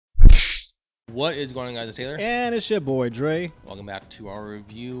What is going on, guys? It's Taylor. And it's your boy, Dre. Welcome back to our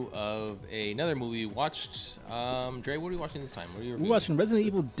review of another movie we watched. Dre, what are you watching this time? What are you reviewing? We're watching Resident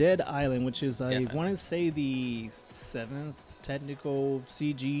Evil Dead Island, which is, Dead I want to say, the 7th technical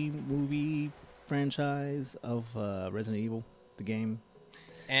CG movie franchise of Resident Evil, the game.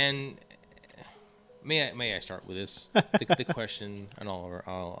 And may I start with this? The question on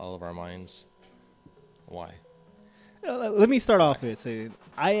all of our minds. Why? Let me start off with saying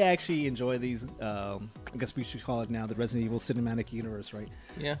I actually enjoy these. I guess we should call it now the Resident Evil cinematic universe, right?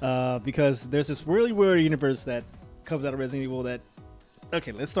 Yeah. Because there's this really weird universe that comes out of Resident Evil.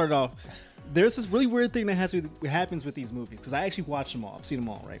 Okay, let's start it off. There's this really weird thing that happens with these movies because I actually watched them all. I've seen them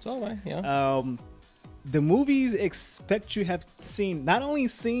all, right? It's all right. Yeah. The movies expect you have not only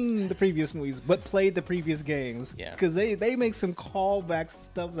seen the previous movies but played the previous games. Yeah. Because they make some callbacks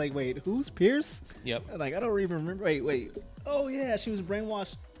stuff like, wait, who's Pierce? Yep. Like, I don't even remember. Wait. Oh yeah, she was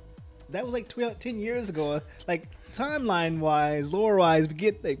brainwashed. That was like 10 years ago. Like, timeline wise, lore wise, we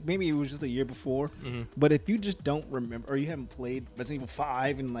get like maybe it was just a year before. Mm-hmm. But if you just don't remember or you haven't played Resident Evil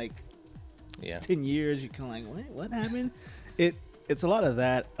 5 in like 10 years, you're kind of like, what happened? It's a lot of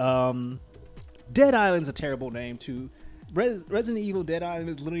that. Dead Island's a terrible name too. Resident Evil Dead Island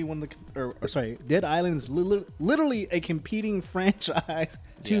is literally Dead Island is literally a competing franchise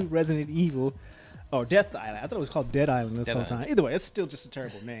to Resident Evil. Or Death Island. I thought it was called Dead Island this whole time. Either way, it's still just a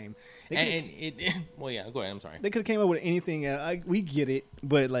terrible name. Well, yeah. Go ahead. I'm sorry. They could have came up with anything. We get it,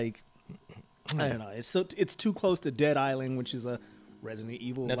 but like, I don't know. It's too close to Dead Island, which is a Resident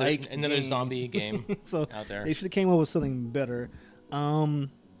Evil another game. zombie game so out there. They should have came up with something better.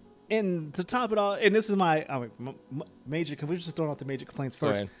 And to top it all, and this is my major. We're just throwing out the major complaints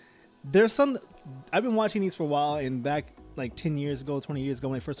first. There's some. I've been watching these for a while, and back like 10 years ago, 20 years ago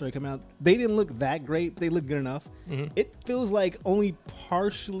when they first started coming out, they didn't look that great. They look good enough. Mm-hmm. It feels like only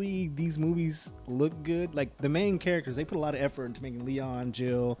partially these movies look good. Like the main characters, they put a lot of effort into making Leon,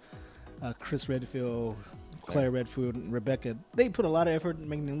 Jill, Chris Redfield, Claire Redfield, and Rebecca. They put a lot of effort in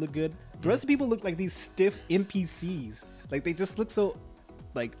making them look good. The rest of the people look like these stiff NPCs. Like they just look so,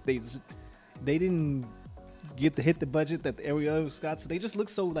 like they didn't get to hit the budget that every other got. So they just look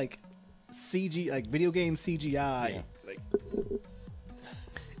so like CG, like video game CGI. Yeah. Like,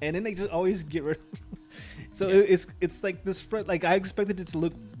 and then they just always get rid. So it's like this. Like I expected it to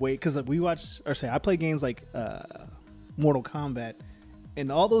look way because I play games like Mortal Kombat,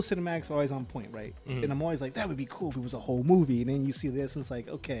 and all those cinematics are always on point, right? Mm-hmm. And I'm always like, that would be cool if it was a whole movie. And then you see this, it's like,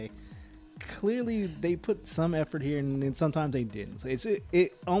 okay, clearly they put some effort here, and then sometimes they didn't. So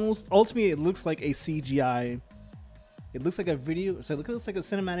it almost ultimately it looks like a CGI. It looks like a video. So it looks like a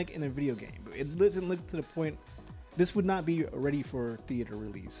cinematic in a video game. It doesn't look to the point. This would not be ready for theater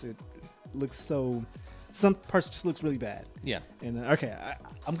release. It looks so. Some parts just looks really bad. Yeah. And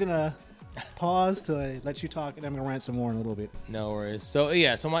I'm gonna pause to let you talk, and I'm gonna rant some more in a little bit. No worries. So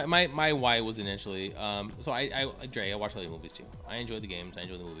yeah. So my why was initially. So I Dre, I watch all the movies too. I enjoy the games. I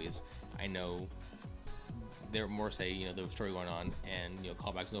enjoy the movies. I know there are more the story going on and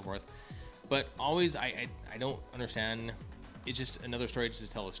callbacks and so forth. But always I don't understand. It's just another story to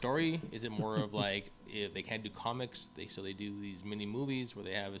just tell a story. Is it more of like if they can't do comics, they do these mini movies where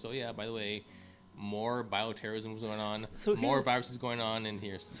they have by the way, more bioterrorism is going on, more viruses going on, and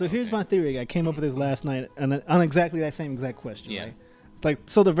here's my theory. I came up with this last night on exactly that same exact question. Yeah. Right? It's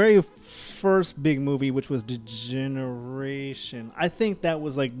like the very first big movie, which was Degeneration. I think that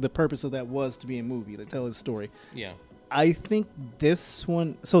was like the purpose of that was to be a movie to tell a story. Yeah. I think this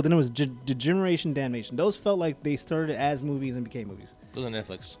one. So then it was Degeneration, Damnation. Those felt like they started as movies and became movies. Those on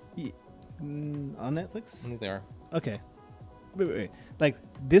Netflix. Yeah. On Netflix? I think they are. Okay. Wait. Like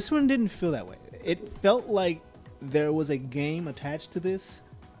this one didn't feel that way. It felt like there was a game attached to this,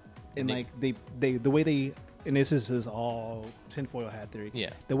 and like they the way they. And this is all tinfoil hat theory. Yeah.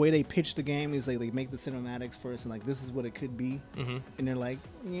 The way they pitch the game is like they make the cinematics first, and like this is what it could be, Mm-hmm. and they're like,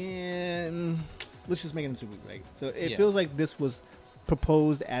 let's just make it into a movie. Right? So it feels like this was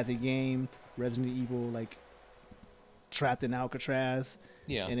proposed as a game, Resident Evil, like trapped in Alcatraz.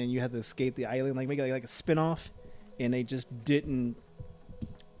 Yeah. And then you had to escape the island, like make it like a spinoff, and they just didn't.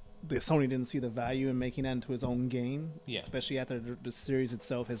 Sony didn't see the value in making that into its own game. Yeah. Especially after the series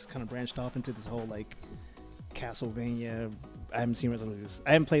itself has kind of branched off into this whole like Castlevania. I haven't seen Resident Evil.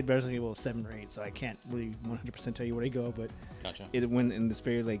 I haven't played Resident Evil 7 or 8, so I can't really 100% tell you where they go. But gotcha. It went in this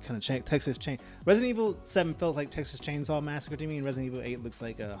very like kind of Texas chain. Resident Evil 7 felt like Texas Chainsaw Massacre to me, and Resident Evil 8 looks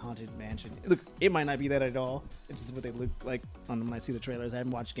like a haunted mansion. Look, it might not be that at all. It's just what they look like when I see the trailers. I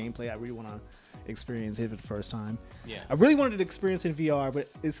haven't watched gameplay. I really want to experience it for the first time. Yeah. I really wanted to experience it in VR, but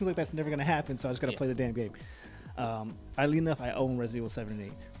it seems like that's never going to happen. So I just got to play the damn game. Oddly enough, I own Resident Evil 7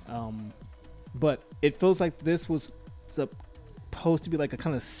 and 8. but it feels like this was supposed to be like a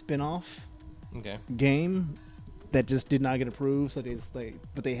kind of spin-off Okay. game that just did not get approved. So they just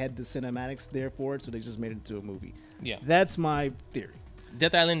but they had the cinematics there for it, so they just made it into a movie. Yeah. That's my theory.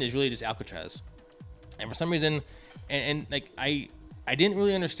 Death Island is really just Alcatraz, and for some reason, and like I didn't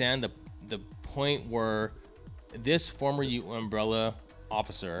really understand the point where this former Umbrella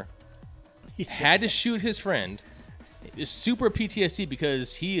officer had to shoot his friend. Is super PTSD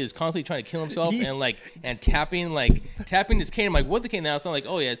because he is constantly trying to kill himself and tapping his cane. I'm like, what the cane? Now it's not like,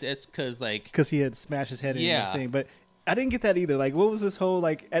 oh yeah, it's because he had smashed his head in Yeah. the thing. But I didn't get that either. Like, what was this whole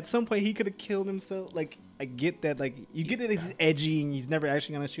like? At some point, he could have killed himself. Like, I get that. Like, you get that he's edgy and he's never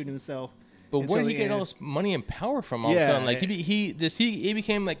actually gonna shoot himself. But And where so did he get yeah. all this money and power from? All of a Yeah. sudden, like he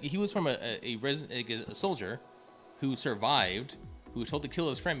became like he was from a soldier who survived, who was told to kill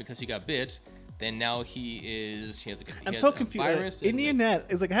his friend because he got bit. Then now he has I'm he so has a confused. virus. In the internet,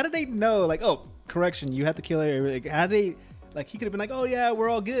 it's like, how did they know? Like, oh, correction, you have to kill her. Like, how did they? Like, he could have been like, oh yeah, we're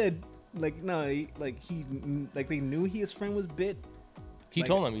all good. Like, no, they knew his friend was bit. He like-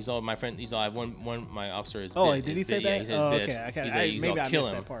 told him he's all my friend. He's all my officer is. Oh, bit, did he is say bit. Yeah, that? he says Oh, bit. okay. I He's like, maybe I'll I kill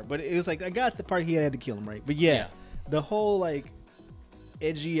missed him. that part, but it was like I got the part he had to kill him, right? But yeah, the whole like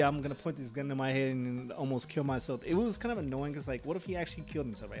edgy, I'm gonna point this gun to my head and almost kill myself. It was kind of annoying because like, what if he actually killed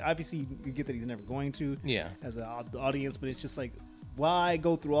himself? Right? Obviously, you get that he's never going to. Yeah. As an audience, but it's just like, why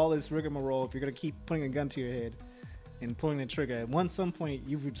go through all this rigmarole if you're gonna keep putting a gun to your head and pulling the trigger? At some point,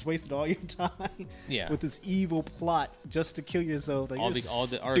 you've just wasted all your time. Yeah. With this evil plot just to kill yourself. Like, all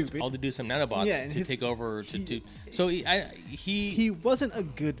stupid. to do some nanobots Yeah, and to his- take over he- so he He wasn't a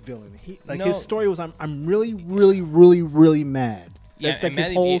good villain. No. His story was, I'm really, really, really, really mad. yeah, That's like and his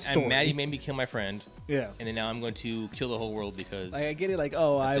Maddie, whole and story. Maddie made me kill my friend, Yeah. and then now I'm going to kill the whole world because Like, I get it. Like,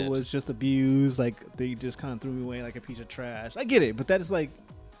 oh, I That's it. was just abused. Like, they just kind of threw me away like a piece of trash. I get it, but that is like,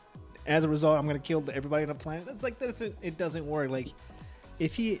 as a result, I'm gonna kill everybody on the planet. That's like it doesn't work. Like,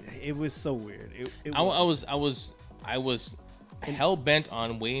 it was so weird. I was hell bent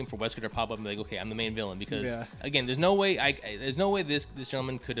on waiting for Wesker to pop up and be like, okay, I'm the main villain because Yeah. again, there's no way this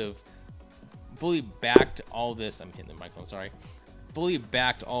gentleman could have fully backed all this. I'm hitting the microphone. Sorry, fully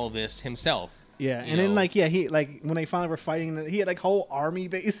backed all this himself. Yeah, you and then know? he when they finally were fighting, he had like whole army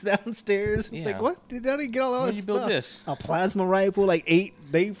base downstairs. It's Yeah. like, what? How did he get all Where'd that you stuff? build this? A plasma rifle, like 8.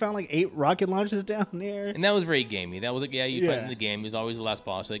 They found like 8 rocket launchers down there. And that was very gamey. That was like, yeah, you fight Yeah. in the game. He was always the last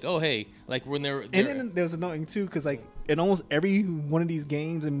boss. Like, oh hey, like when they're And then there was annoying too, because like in almost every one of these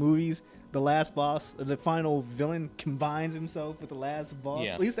games and movies, the last boss, the final villain, combines himself with the last boss.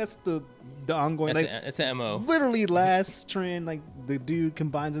 Yeah. At least that's the ongoing. Like, it's an MO. literally, last trend, like the dude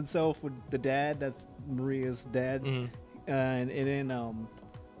combines himself with the dad. That's Maria's dad, Mhm. and then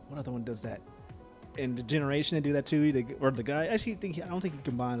what other one does that? And the Generation, they do that too. Or the guy, actually, I don't think he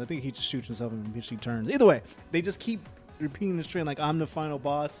combines. I think he just shoots himself and eventually turns. Either way, they just keep repeating this trend. Like, I'm the final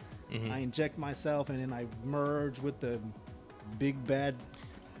boss. Mhm. I inject myself, and then I merge with the big bad.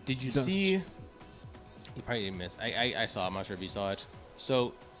 Did you Don't- see? You probably didn't miss. I saw. I'm not sure if you saw it.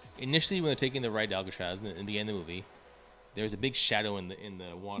 So initially, when they're taking the ride to Alcatraz in the end of the movie, there's a big shadow in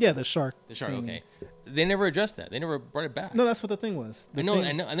the water. Yeah, the shark. The shark. thing. Okay, they never addressed that. They never brought it back. No, that's what the thing was. The I know.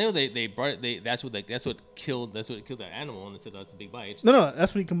 thing- I know. They brought it. That's what killed that animal, and they said that's a big bite. No,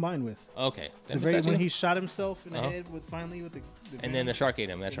 that's what he combined with. Okay. Did I The miss very that when too? he shot himself in the Uh-huh. head with the And then the shark ate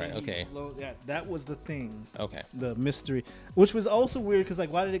him. That's and right. then he Okay. yeah, that was the thing. Okay. The mystery, which was also weird because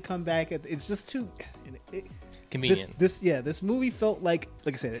like, why did it come back? It's just too Convenient. This movie felt like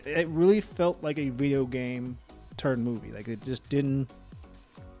I said, it really felt like a video game turned movie. Like, it just didn't.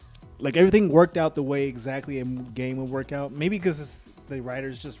 Like, everything worked out the way exactly a game would work out. Maybe because the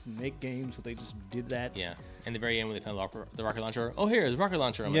writers just make games, so they just did that. Yeah. And the very end when they found the rocket launcher. Oh, here's the rocket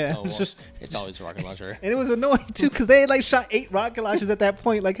launcher. I'm Yeah, like, oh, it's well, just- it's always a rocket launcher. And it was annoying too because they had like shot 8 rocket launchers at that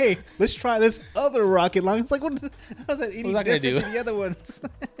point. Like, hey, let's try this other rocket launcher. It's like, how's that any What's that gonna different do? than the other ones?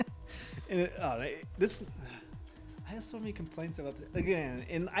 And I have so many complaints about this again,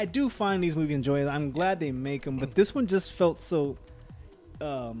 and I do find these movies enjoyable. I'm glad they make them, but this one just felt so.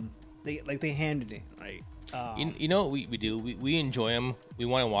 They handed it right. You know what we do? We enjoy them. We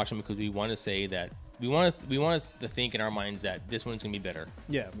want to watch them because we want to say that we want us to think in our minds that this one's gonna be better.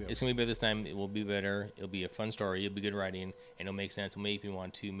 Yeah, It's gonna be better this time. It will be better. It'll be a fun story. It'll be good writing, and it'll make sense. It'll make me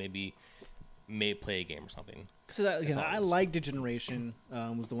want to maybe play a game or something. So that, again, That's all I it is. like Degeneration.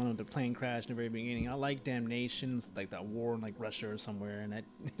 Was the one with the plane crash in the very beginning. I like Damnation, like that war in like Russia or somewhere, and that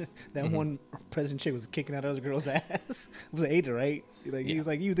that Mm-hmm. one President chick was kicking out other girl's ass. It was Ada, right? Like, he Yeah. was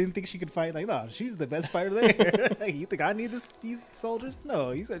like, you didn't think she could fight? Like, no, she's the best fighter there. Like, you think I need these soldiers?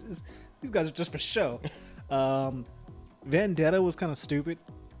 No, these guys are just for show. Vendetta was kind of stupid.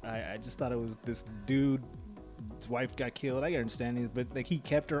 I just thought it was this dude. His wife got killed. I can understand it, but like he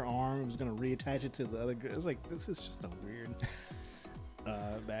kept her arm. Was gonna reattach it to the other girl. It's like this is just a weird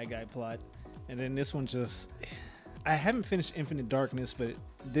bad guy plot. And then this one just. I haven't finished Infinite Darkness, but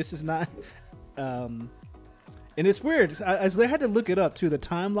this is not. And it's weird. I had to look it up too. The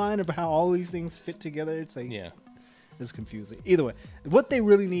timeline of how all these things fit together. It's like it's confusing. Either way, what they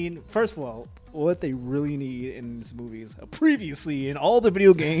really need. First of all, what they really need in this movie is previously in all the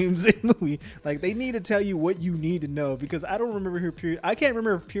video games in the movie. Like they need to tell you what you need to know because I don't remember who Pierce. I can't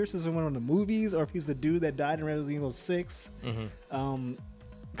remember if Pierce is one of the movies or if he's the dude that died in Resident Evil 6.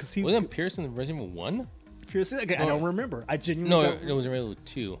 Because he wasn't Pierce in Resident Evil 1. Pierce. I don't remember. I genuinely don't. No, it was in Resident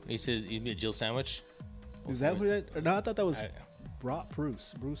Evil 2. He says he'd be a Jill sandwich. Is that who that? No, I thought that was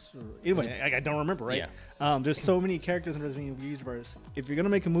Bruce. Anyway, I don't remember, right? Yeah. There's so many characters in Resident Evil universe. If you're gonna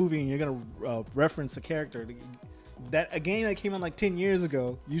make a movie and you're gonna reference a character, that a game that came out like 10 years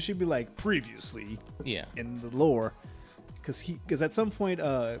ago, you should be like previously. Yeah. In the lore, because at some point,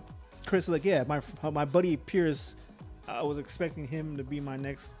 Chris was like, my buddy Pierce, I was expecting him to be my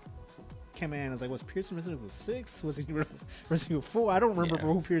next command. I was like, was Pierce in Resident Evil 6? Was he Resident Evil 4? I don't remember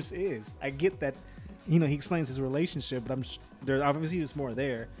who Pierce is. I get that. He explains his relationship, but there obviously there's more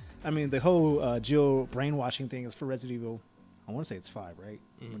there. I mean, the whole Jill brainwashing thing is for Resident Evil. I want to say it's 5, right?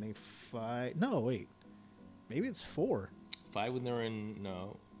 Mm-hmm. When they fight. No, wait. Maybe it's 4. 5 when they're in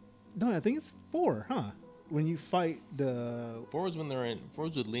no. No, I think it's 4, huh? When you fight the 4 is when they're in. 4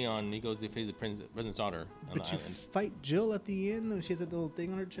 is with Leon. And he goes to face the president's daughter on but the you island. fight Jill at the end, and she has that little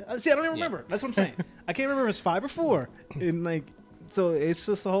thing on her chest. See, I don't even remember. That's what I'm saying. I can't remember if it's 5 or 4. And like, so it's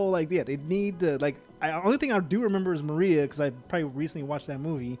just the whole like, they need to like. Only thing I do remember is Maria because I probably recently watched that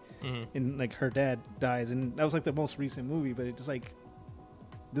movie, and like her dad dies, and that was like the most recent movie. But it's just like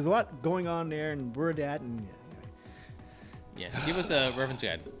there's a lot going on there, and we're at, and give us a reference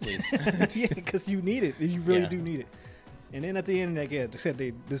guide, please. yeah, because you need it. You really do need it. And then at the end, like I said,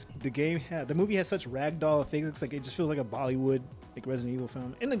 the movie has such ragdoll physics, like it just feels like a Bollywood like Resident Evil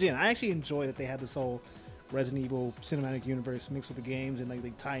film. And again, I actually enjoy that they had this whole Resident Evil cinematic universe mixed with the games and like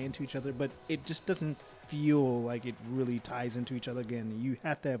they tie into each other, but it just doesn't feel like it really ties into each other. Again, you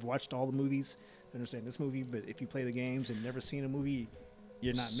have to have watched all the movies to understand this movie, but if you play the games and never seen a movie,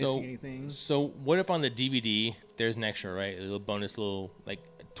 you're not missing anything. So what if on the DVD there's an extra, right, a little bonus, like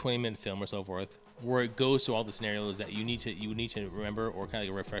 20-minute film or so forth, where it goes to all the scenarios that you need to remember, or kind of like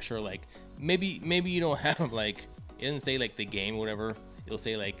a refresher, like maybe you don't have like it doesn't say like the game or whatever, it'll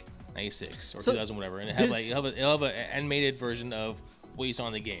say like 96 or 2000 whatever, and it'll have an animated version of what you saw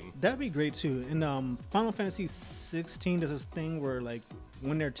in the game. That'd be great too. In Final Fantasy 16 does this thing where like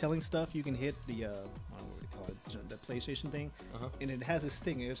when they're telling stuff, you can hit the what do they call it, the PlayStation thing, and it has this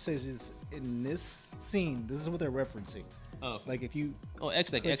thing. It says is in this scene, this is what they're referencing. Oh, like if you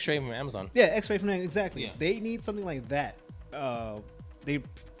X-Ray from Amazon. Yeah, X-Ray from exactly. Yeah. They need something like that.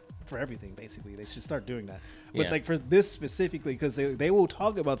 For everything basically, they should start doing that. But like for this specifically, because they will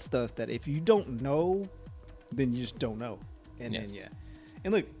talk about stuff that if you don't know, then you just don't know. And then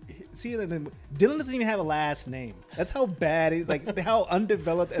and look, see, Dylan doesn't even have a last name. That's how bad he's like, how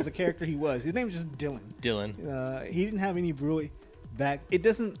undeveloped as a character he was. His name is just Dylan. He didn't have any really back. It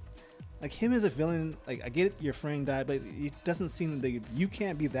doesn't. Like him as a villain, like I get it, your friend died, but it doesn't seem that you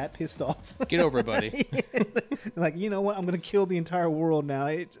can't be that pissed off. Get over it, buddy. Like, you know what? I'm gonna kill the entire world now.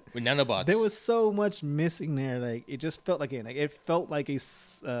 With nanobots. There was so much missing there. Like it just felt like it felt like a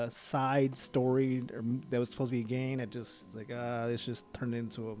side story that was supposed to be a game. That just like this just turned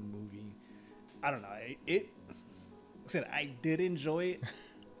into a movie. I don't know. Like I said, I did enjoy it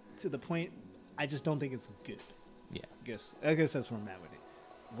to the point. I just don't think it's good. Yeah. I guess that's where I'm at with it.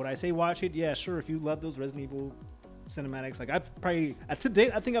 Would I say watch it? Yeah, sure. If you love those Resident Evil cinematics, like I've probably to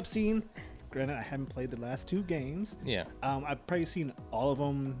date, I think I've seen. Granted, I haven't played the last 2 games. Yeah. I've probably seen all of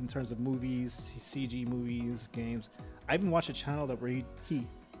them in terms of movies, CG movies, games. I even watched a channel where he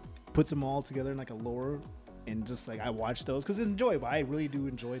puts them all together in like a lore, and just like I watch those because it's enjoyable. I really do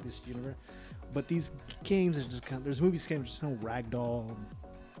enjoy this universe. But these games are just kind of, there's movies games just ragdoll,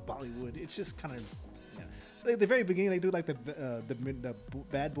 Bollywood. It's just kind of. At the very beginning, they do like the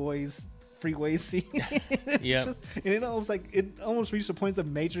Bad Boys freeway scene. Yeah, and it almost reached the points of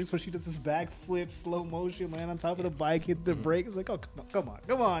Matrix where she does this backflip, slow motion, land on top of the bike, hit the brake. It's like, oh, come on.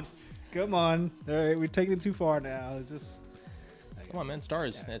 All right, we're taking it too far now. It's just come on, man.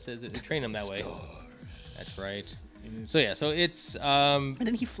 Stars. That's it. They train them that way. That's right. So yeah, so it's and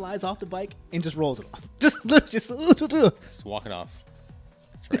then he flies off the bike and just rolls it off. Just walking off.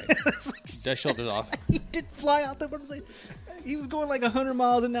 That's right. That shoulders off. He did fly out the motorcycle. He was going like 100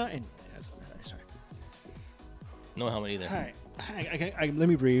 miles an hour. And sorry. No helmet either. All right. Let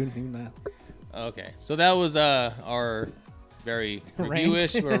me breathe. Okay, so that was our very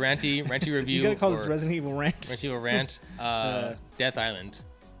reviewish or ranty review. You gotta call this for Resident Evil rant. Resident Evil rant. Death Island,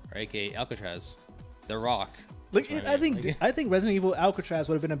 or aka Alcatraz, The Rock. Look, That's what I mean. think Resident Evil Alcatraz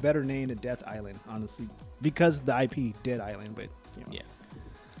would have been a better name than Death Island, honestly, because the IP Dead Island. But you know. Yeah.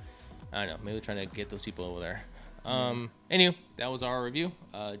 I don't know. Maybe we're trying to get those people over there. Anyway, that was our review.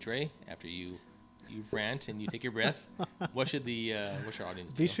 Dre, after you rant and you take your breath, what's your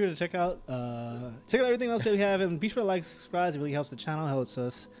audience do? Be sure to check out everything else that we have, and be sure to like, subscribe. It really helps the channel, helps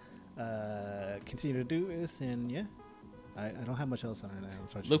us continue to do this. And yeah, I don't have much else on it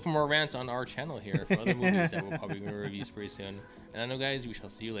now. Look for more rants on our channel here for other movies that we'll probably review pretty soon. And I know, guys, we shall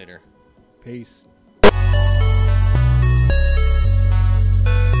see you later. Peace.